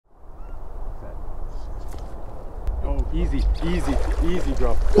Easy, easy, easy,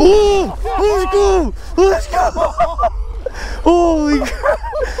 bro. Oh, let's go! Let's go! Holy crap!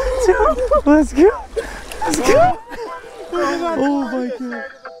 Dude, let's go! Let's go! Oh my god!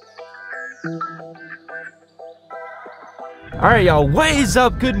 Alright y'all, what is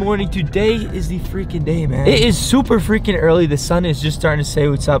up? Good morning. Today is the freaking day, man. It is super freaking early. The sun is just starting to say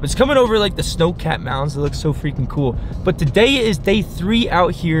what's up. It's coming over like the snow-capped mountains. It looks so freaking cool. But today is day 3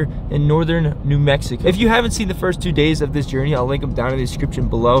 out here in northern New Mexico. If you haven't seen the first 2 days of this journey, I'll link them down in the description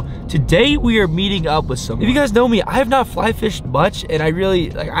below. Today we are meeting up with someone. If you guys know me, I have not fly fished much, and I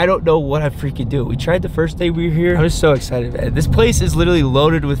don't know what I freaking do. We tried the first day we were here. I was so excited, man. This place is literally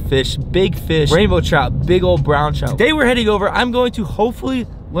loaded with fish, big fish, rainbow trout, big old brown trout. Today we're heading over. I'm going to hopefully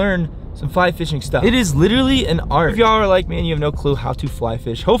learn some fly fishing stuff. It is literally an art. If y'all are like me and you have no clue how to fly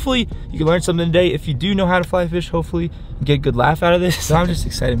fish, hopefully you can learn something today. If you do know how to fly fish, hopefully you get a good laugh out of this. So I'm just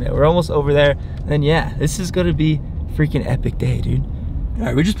excited, man. We're almost over there. And yeah, this is gonna be a freaking epic day, dude. All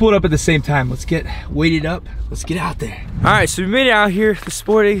right, we just pulled up at the same time. Let's get weighted up. Let's get out there. All right, so we made it out here this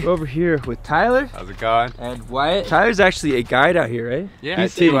morning. We're over here with Tyler. How's it going? And Wyatt. Tyler's actually a guide out here, right? Yeah,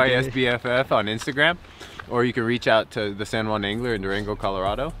 it's TYSBFF on Instagram. Or you can reach out to the San Juan Angler in Durango,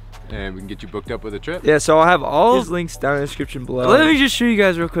 Colorado, and we can get you booked up with a trip. Yeah, so I'll have all his links down in the description below. Let me just show you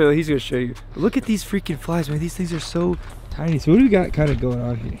guys real quick what he's gonna show you. Look at these freaking flies, man. These things are so tiny. So what do we got kind of going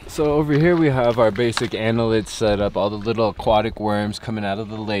on here? So over here we have our basic annelids set up, all the little aquatic worms coming out of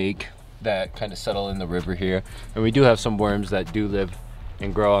the lake that kind of settle in the river here. And we do have some worms that do live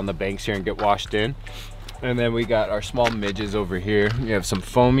and grow on the banks here and get washed in. And then we got our small midges over here. We have some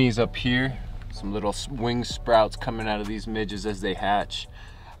foamies up here. Some little wing sprouts coming out of these midges as they hatch.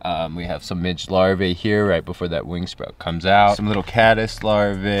 We have some midge larvae here right before that wing sprout comes out. Some little caddis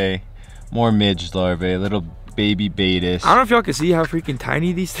larvae, more midge larvae, little baby betas. I don't know if y'all can see how freaking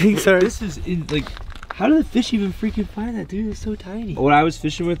tiny these things are. This is like, how do the fish even freaking find that, dude? It's so tiny. What I was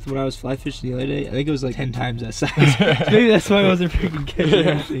fishing with when I was fly fishing the other day, I think it was like 10 times that size. Maybe that's why I wasn't freaking catching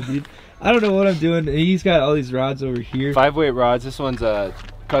anything, dude. I don't know what I'm doing. He's got all these rods over here. 5-weight rods. This one's a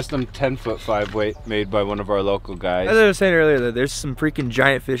custom 10-foot 5-weight made by one of our local guys. As I was saying earlier, though, there's some freaking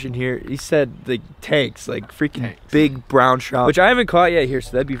giant fish in here. He said like tanks, like freaking big brown trout, which I haven't caught yet here,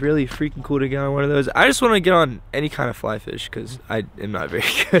 so that'd be really freaking cool to get on one of those. I just want to get on any kind of fly fish because I am not very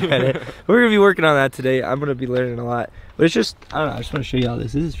good at it. We're gonna be working on that today. I'm gonna be learning a lot, but it's just, I don't know, I just want to show you all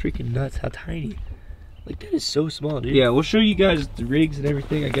this. This is freaking nuts how tiny. Like, that is so small, dude. Yeah, we'll show you guys the rigs and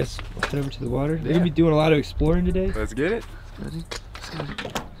everything. I guess we'll head over to the water. They're gonna be doing a lot of exploring today. Let's get it.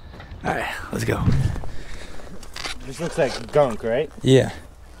 All right, let's go. This looks like gunk, right? Yeah.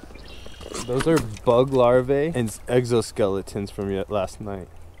 Those are bug larvae and exoskeletons from last night.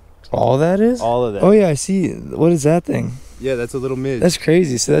 All that is? All of that. Oh yeah, I see. What is that thing? Yeah, that's a little midge. That's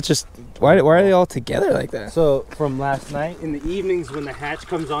crazy. So that's just, why are they all together like that? So from last night, in the evenings when the hatch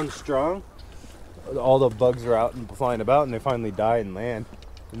comes on strong, all the bugs are out and flying about, and they finally die and land.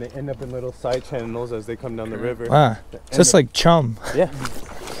 And they end up in little side channels as they come down the river. Wow. So it's like chum. Yeah.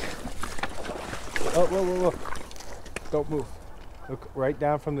 Oh, whoa, whoa, whoa. Don't move. Look right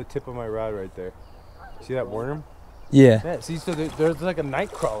down from the tip of my rod right there. See that worm? Yeah. Yeah, see, so there's like a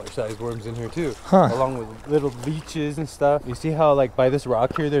night crawler sized worms in here too. Huh. Along with little leeches and stuff. You see how like by this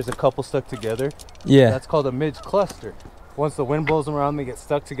rock here, there's a couple stuck together? Yeah. That's called a midge cluster. Once the wind blows them around, they get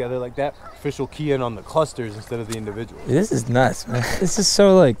stuck together like that. Fish will key in on the clusters instead of the individuals. This is nuts, man. This is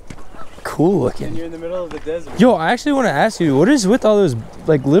so like cool looking. And you're in the middle of the desert. Yo, I actually want to ask you, what is with all those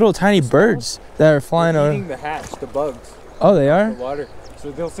like little tiny birds that are flying They're over? eating the hatch, the bugs. Oh, they are? The water.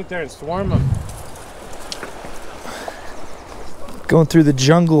 So they'll sit there and swarm them. Going through the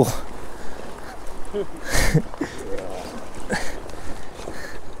jungle.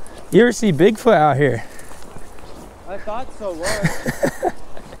 You ever see Bigfoot out here? I thought so. What?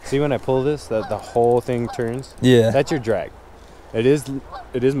 See when I pull this, that the whole thing turns? Yeah. That's your drag. It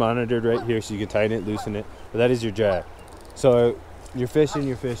is monitored right here, so you can tighten it, loosen it, but that is your drag. So you're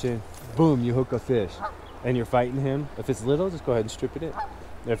fishing, boom, you hook a fish, and you're fighting him. If it's little, just go ahead and strip it in.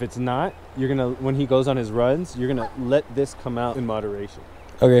 If it's not, you're gonna, when he goes on his runs, you're gonna let this come out in moderation.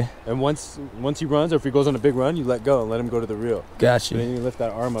 Okay. And once he runs, or if he goes on a big run, you let go and let him go to the reel. Gotcha. And then you lift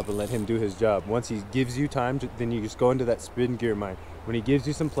that arm up and let him do his job. Once he gives you time, then you just go into that spin gear mind. When he gives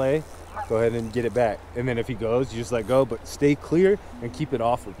you some play, go ahead and get it back. And then if he goes, you just let go, but stay clear and keep it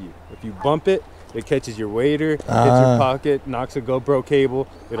off of you. If you bump it, it catches your wader, hits your pocket, knocks a GoPro cable.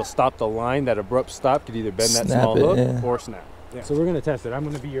 It'll stop the line. That abrupt stop could either bend that small hook or snap. Yeah. So we're gonna test it. I'm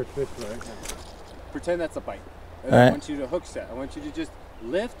gonna be your fish right now. Pretend that's a bite. And I want you to hook set. I want you to just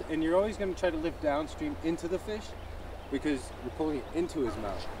lift, and you're always gonna try to lift downstream into the fish. because you're pulling it into his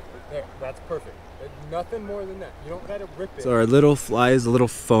mouth. There, that's perfect. Nothing more than that. You don't gotta rip it. So our little fly is a little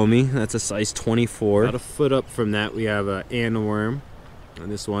foamy. That's a size 24. About a foot up from that, we have an anworm.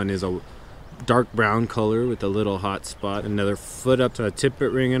 And this one is a dark brown color with a little hot spot. Another foot up to a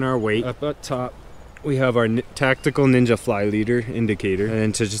tippet ring in our weight. Up at top, we have our tactical ninja fly leader indicator.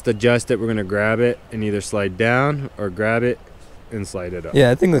 And to just adjust it, we're gonna grab it and either slide down or grab it and slide it up. Yeah,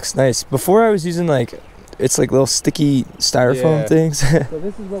 that thing looks nice. Before I was using like, it's like little sticky styrofoam things. So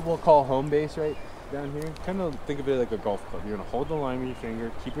this is what we'll call home base right down here. Kind of think of it like a golf club. You're gonna hold the line with your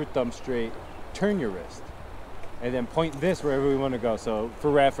finger, keep your thumb straight, turn your wrist, and then point this wherever we want to go. So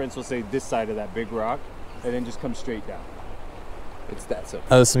for reference, we'll say this side of that big rock, and then just come straight down. It's that simple.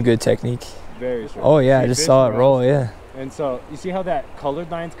 That was some good technique. Very straight. Oh yeah, I just saw it roll, yeah. And so you see how that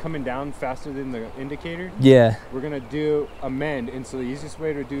colored line's coming down faster than the indicator? Yeah. We're gonna do amend, and so the easiest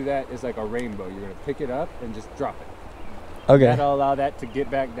way to do that is like a rainbow. You're gonna pick it up and just drop it. Okay. That'll allow that to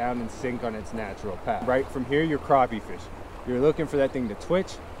get back down and sink on its natural path. Right from here, you're crappie fishing. You're looking for that thing to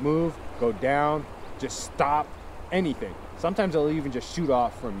twitch, move, go down, just stop, anything. Sometimes it'll even just shoot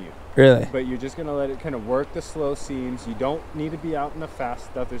off from you. Really? But you're just gonna let it kind of work the slow seams. You don't need to be out in the fast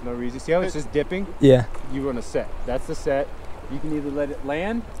stuff. There's no reason. See how it's just dipping? Yeah. You want to set. That's the set. You can either let it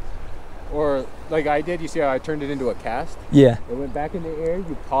land, or like I did, you see how I turned it into a cast? Yeah. It went back in the air,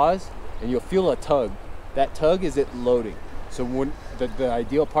 you pause, and you'll feel a tug. That tug is it loading. So when the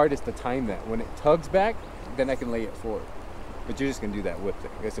ideal part is to time that. When it tugs back, then I can lay it forward. But you're just gonna do that with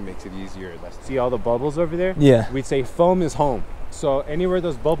it. I guess it makes it easier. See all the bubbles over there? Yeah. We'd say foam is home. So anywhere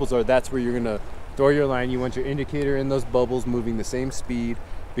those bubbles are, that's where you're gonna throw your line. You want your indicator in those bubbles moving the same speed,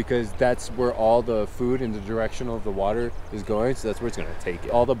 because that's where all the food and the direction of the water is going. So that's where it's gonna take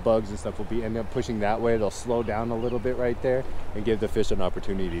it. All the bugs and stuff will be end up pushing that way. They'll slow down a little bit right there and give the fish an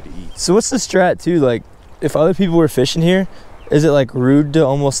opportunity to eat. So what's the strat too? Like, if other people were fishing here, is it like rude to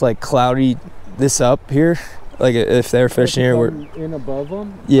almost like cloudy this up here? Like if they're fishing here, we're in above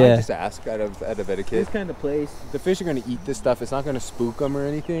them. Yeah. I just ask out of etiquette. This kind of place, the fish are gonna eat this stuff. It's not gonna spook them or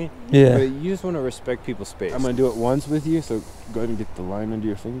anything. Yeah. But you just want to respect people's space. I'm gonna do it once with you, so go ahead and get the line under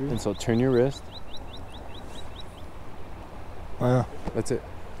your finger. And so turn your wrist. Wow. That's it.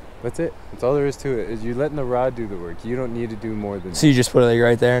 That's it. That's all there is to it. Is you're letting the rod do the work. You don't need to do more than. So you just put it like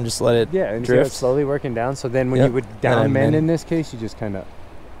right there and just let it and drift. it's slowly working down. So then when you would down mend in this case, you just kind of.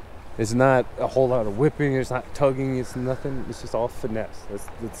 It's not a whole lot of whipping. It's not tugging. It's nothing. It's just all finesse.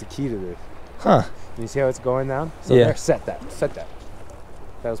 That's the key to this. Huh. You see how it's going down? So there, set that. Set that.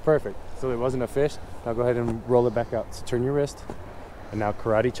 That was perfect. So it wasn't a fish. Now go ahead and roll it back out. So turn your wrist, and now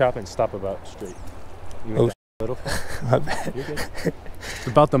karate chop and stop about straight. You make that a little. My bad. You're good. It's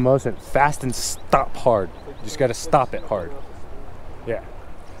about the motion. Fast and stop hard. You just got to stop it hard. Yeah.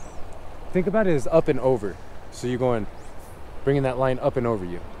 Think about it as up and over. So you're going, bringing that line up and over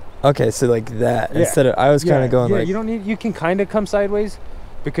you. Okay, so like that instead of I was kind of going like. You don't need. You can kind of come sideways,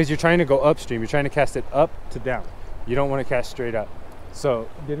 because you're trying to go upstream. You're trying to cast it up to down. You don't want to cast straight up. So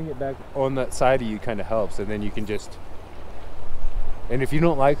getting it back on that side of you kind of helps, and then you can just. And if you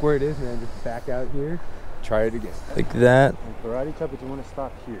don't like where it is, man, just back out here. Try it again. Like that. And karate chop, but you want to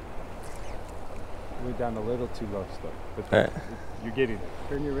stop here. Went down a little too low still. But All right. You're getting it.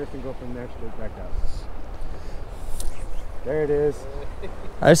 Turn your wrist and go from there straight back out. There it is.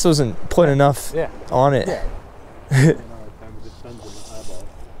 I just wasn't putting enough on it. Yeah.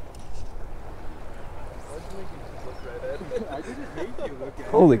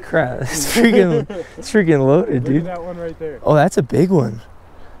 Holy crap! It's freaking loaded, dude. Look at that one right there. Oh, that's a big one.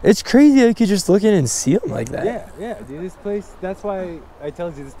 It's crazy how you could just look in and see them like that. Yeah, dude. This place. That's why I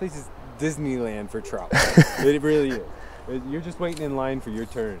told you this place is Disneyland for trout. It really is. You're just waiting in line for your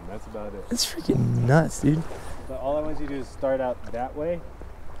turn. That's about it. It's freaking nuts, dude. But all I want you to do is start out that way,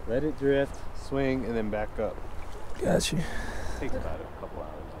 let it drift, swing, and then back up. Got you. It takes about a couple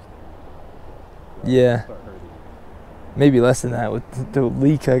hours. Yeah. Maybe less than that with the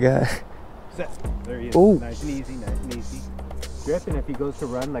leak I got. Set. There he is. Oh. Nice and easy, nice and easy. Drift, and if he goes to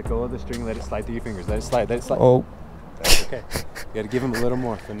run, let go of the string, let it slide through your fingers. Let it slide, let it slide. Oh. That's okay. You gotta give him a little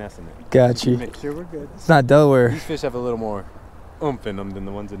more finesse in it. Got you. Make sure we're good. It's not Delaware. These fish have a little more oomph in them than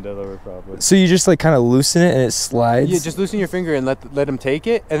the ones in Delaware, probably. So you just like kind of loosen it and it slides? Yeah, just loosen your finger and let him take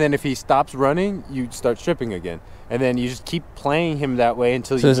it, and then if he stops running, you start stripping again. And then you just keep playing him that way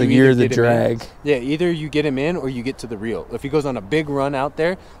until so it's like you're the drag. Yeah, either you get him in or you get to the reel. If he goes on a big run out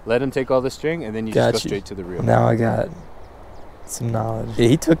there, let him take all the string, and then you just go straight to the reel. Now I got some knowledge. Yeah,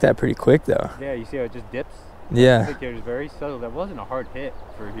 he took that pretty quick though. Yeah, you see how it just dips? Yeah. I think it was very subtle. That wasn't a hard hit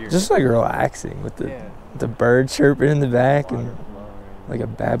for here. Just like relaxing with the bird chirping in the back and like a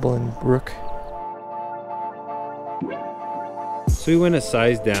babbling brook. So we went a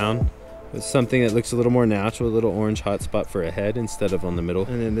size down with something that looks a little more natural, a little orange hot spot for a head instead of on the middle.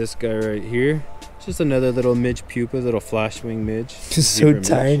 And then this guy right here, just another little midge pupa, little flash wing midge. Just so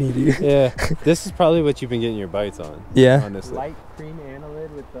tiny, dude. Yeah, this is probably what you've been getting your bites on. Yeah. Honestly. Light cream annelid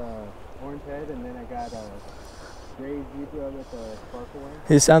with orange head, and then I got a gray zebra with a sparkle wing.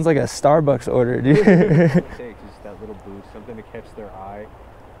 It sounds like a Starbucks order, dude. It takes just that little boost, something to catch their eye.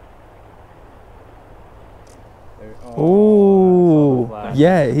 Oh,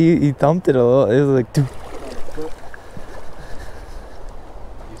 yeah, he thumped it a little. It was like, dude.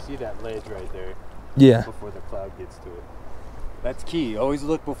 You see that ledge right there? Yeah. Before the cloud gets to it. That's key. Always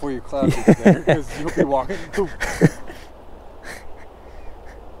look before your cloud gets there, because you'll be walking. Did you see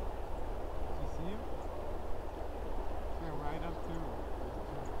him? Yeah, right up to.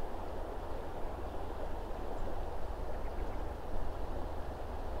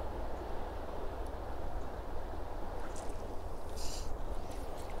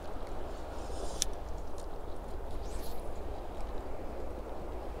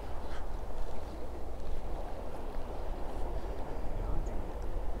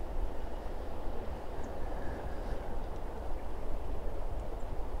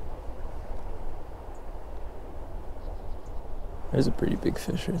 There's a pretty big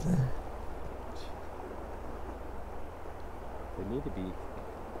fish right there. They need to be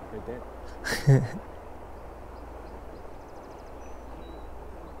right there.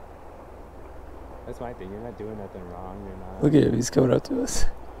 That's my thing. You're not doing nothing wrong. You're not. Look at him. He's coming up to us.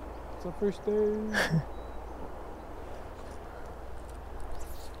 It's a first day.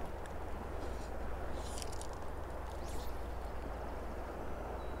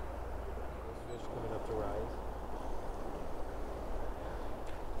 Fish coming up to rise.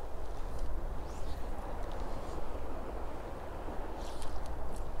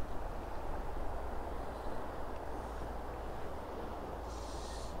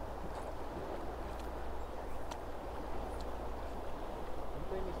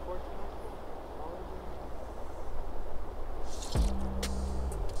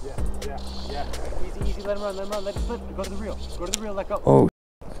 Yeah. Easy, let him run, let it slip. Go to the reel, let go. Oh.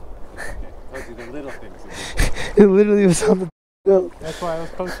 Okay. Told you the little things. It literally was on the bill. That's why I was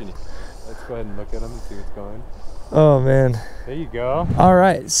coaching you. Let's go ahead and look at him and see what's going. Oh, man. There you go. All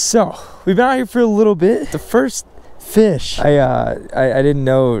right, so we've been out here for a little bit. The first fish, I didn't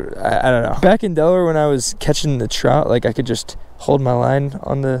know, I don't know. Back in Delaware when I was catching the trout, like I could just hold my line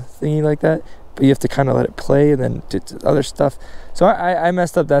on the thingy like that. But you have to kind of let it play and then do other stuff. So I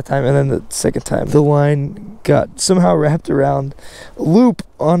messed up that time, and then the second time the line got somehow wrapped around a loop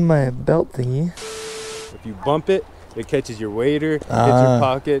on my belt thingy. If you bump it, it catches your wader, hits your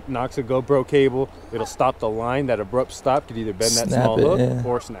pocket, knocks a GoPro cable. It'll stop the line. That abrupt stop could either bend that small hook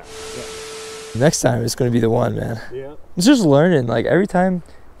or snap. Yeah. Next time it's gonna be the one, man. Yeah. It's just learning. Like every time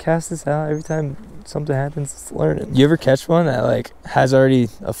cast this out, every time something happens, it's learning. You ever catch one that like has already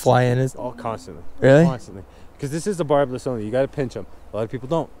a fly in it? All constantly. Really? Constantly. Because this is a barbless only. You got to pinch them. A lot of people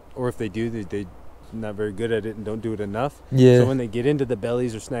don't. Or if they do, they're not very good at it and don't do it enough. Yeah. So when they get into the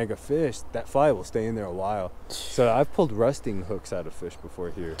bellies or snag a fish, that fly will stay in there a while. So I've pulled rusting hooks out of fish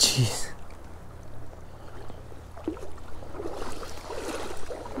before here. Jeez.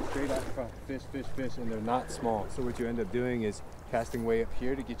 Straight out front. Fish, and they're not small. So what you end up doing is casting way up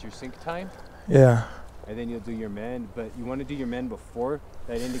here to get your sink time. Yeah. And then you'll do your mend, but you want to do your mend before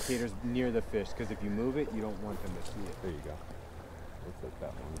that indicator's near the fish, because if you move it, you don't want them to see it. There you go. Let's let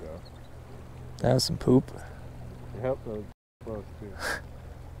that one go. That was some poop. It helped those close too.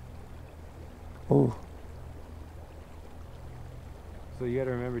 Oh. So you got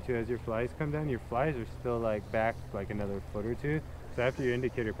to remember too, as your flies come down, your flies are still like back like another foot or two. So after your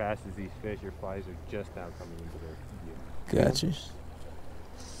indicator passes these fish, your flies are just now coming into their view. Gotcha.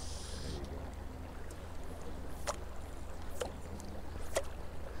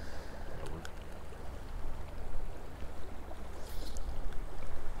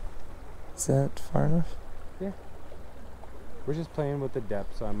 Is that far enough? Yeah. We're just playing with the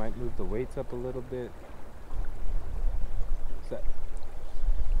depth, so I might move the weights up a little bit. Set.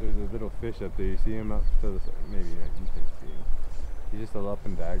 There's a little fish up there. You see him up to the side? Maybe you can see him. He's just a up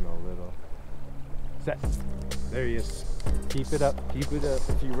and diagonal a little. Set. There he is. Keep it up. Keep it up.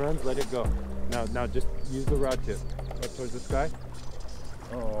 If he runs, let it go. Now just use the rod tip. Up towards the sky.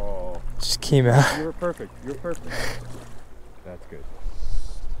 Oh. Just came out. You were perfect. You're perfect. That's good.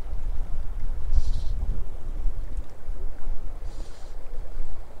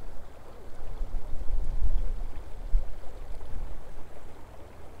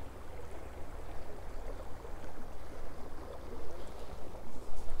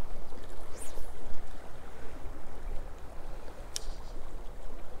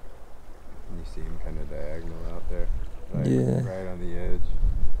 You see him kind of diagonal out there. Like Yeah. right on the edge.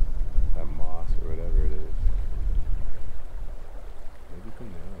 That moss or whatever it is. Maybe you can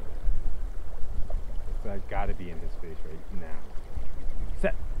know. It's gotta be in his face right now.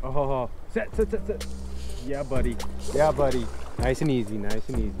 Set. Oh, set. Yeah, buddy. Yeah, buddy. Nice and easy, nice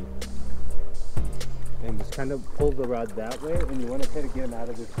and easy. And just kind of pull the rod that way, and you want to try to get him out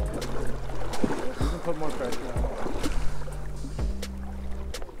of this hole. You can put more pressure on it.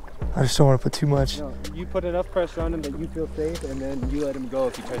 I just don't want to put too much. No, you put enough pressure on him that you feel safe, and then you let him go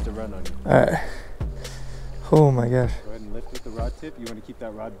if he tries to run on you. Alright. Oh my gosh. Go ahead and lift with the rod tip. You want to keep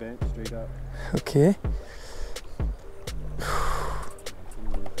that rod bent straight up. Okay.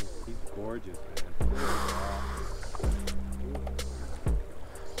 He's gorgeous, man.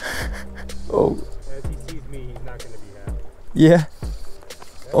 Oh. As he sees me, he's not going to be happy. Yeah.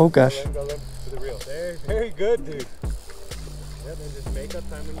 Oh gosh. Go limp to the reel. Very good, dude. Yep, and just make up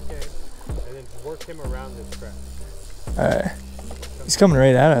time when you can, and then just work him around this trap. Alright. He's coming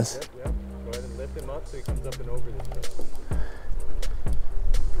right at us. Yep. Go ahead and lift him up so he comes up and over this trap.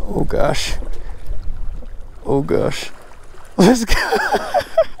 Oh gosh. Oh gosh. Let's go.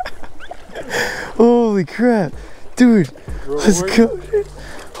 Holy crap. Dude. Let's go.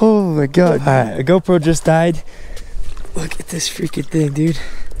 Oh my god. Alright, a GoPro just died. Look at this freaking thing, dude.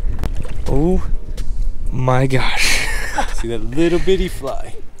 Oh my gosh. See that little bitty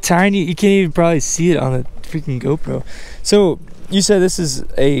fly? Tiny, you can't even probably see it on the freaking GoPro. So, you said this is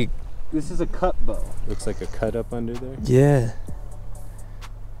a... This is a cut bow. Looks like a cut up under there. Yeah.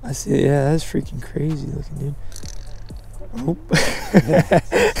 I see it. Yeah, that's freaking crazy looking, dude. Oh.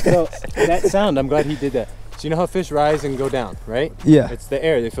 So, that sound, I'm glad he did that. So you know how fish rise and go down, right? Yeah. It's the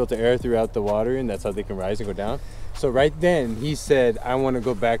air. They filter air throughout the water, and that's how they can rise and go down. So right then, he said, I want to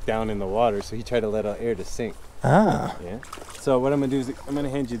go back down in the water. So he tried to let out air to sink. Ah. Yeah. So what I'm going to do is I'm going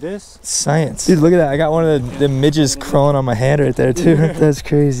to hand you this. Science. Dude, look at that. I got one of the midges crawling on my hand right there, too. That's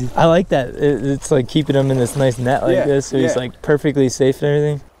crazy. I like that. It's like keeping him in this nice net like this, so he's like perfectly safe and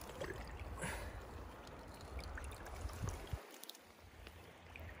everything.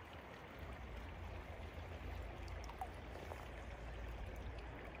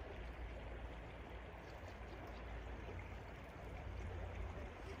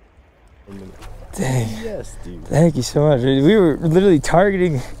 Dang. Yes, dude. Thank you so much. We were literally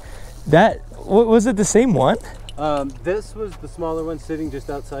targeting that. What was it, the same one? This was the smaller one sitting just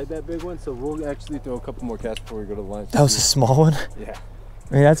outside that big one, so we'll actually throw a couple more casts before we go to lunch. That was a small one? Yeah.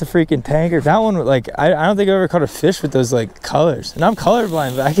 I mean, that's a freaking tanker. That one, like, I don't think I've ever caught a fish with those, like, colors. And I'm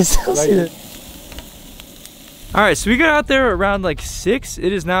colorblind, but I can still see it. All right, so we got out there around, like, 6.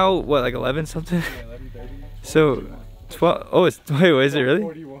 It is now, what, like 11 something? Yeah, 11:30. So, 12. Oh, it's, wait, is it really?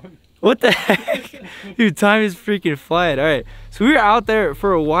 41. What the heck? Dude, time is freaking flying. All right, so we were out there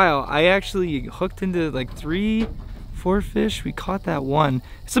for a while. I actually hooked into like 3-4 fish. We caught that one.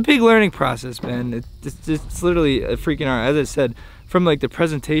 It's a big learning process, man. It's literally a freaking art. As I said, from like the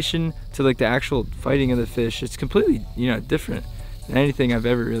presentation to like the actual fighting of the fish, it's completely, you know, different than anything I've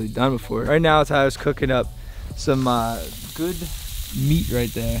ever really done before. Right now, I was cooking up some good meat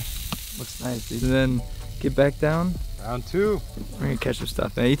right there. Looks nice, dude. And then get back down. Round 2. We're gonna catch some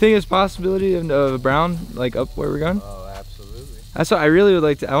stuff, man. You think there's a possibility of a brown, like up where we're going? Oh, absolutely. That's what I really would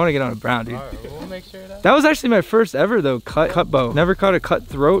like to. I want to get on a brown, dude. All right, we'll make sure that. That was actually my first ever though cut bow. Never caught a cut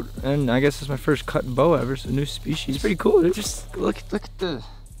throat, and I guess it's my first cut bow ever. So new species. It's pretty cool, dude. Just look at that.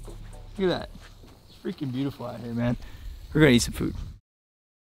 It's freaking beautiful out here, man. We're gonna eat some food.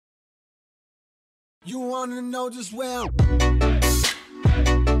 You wanna know just where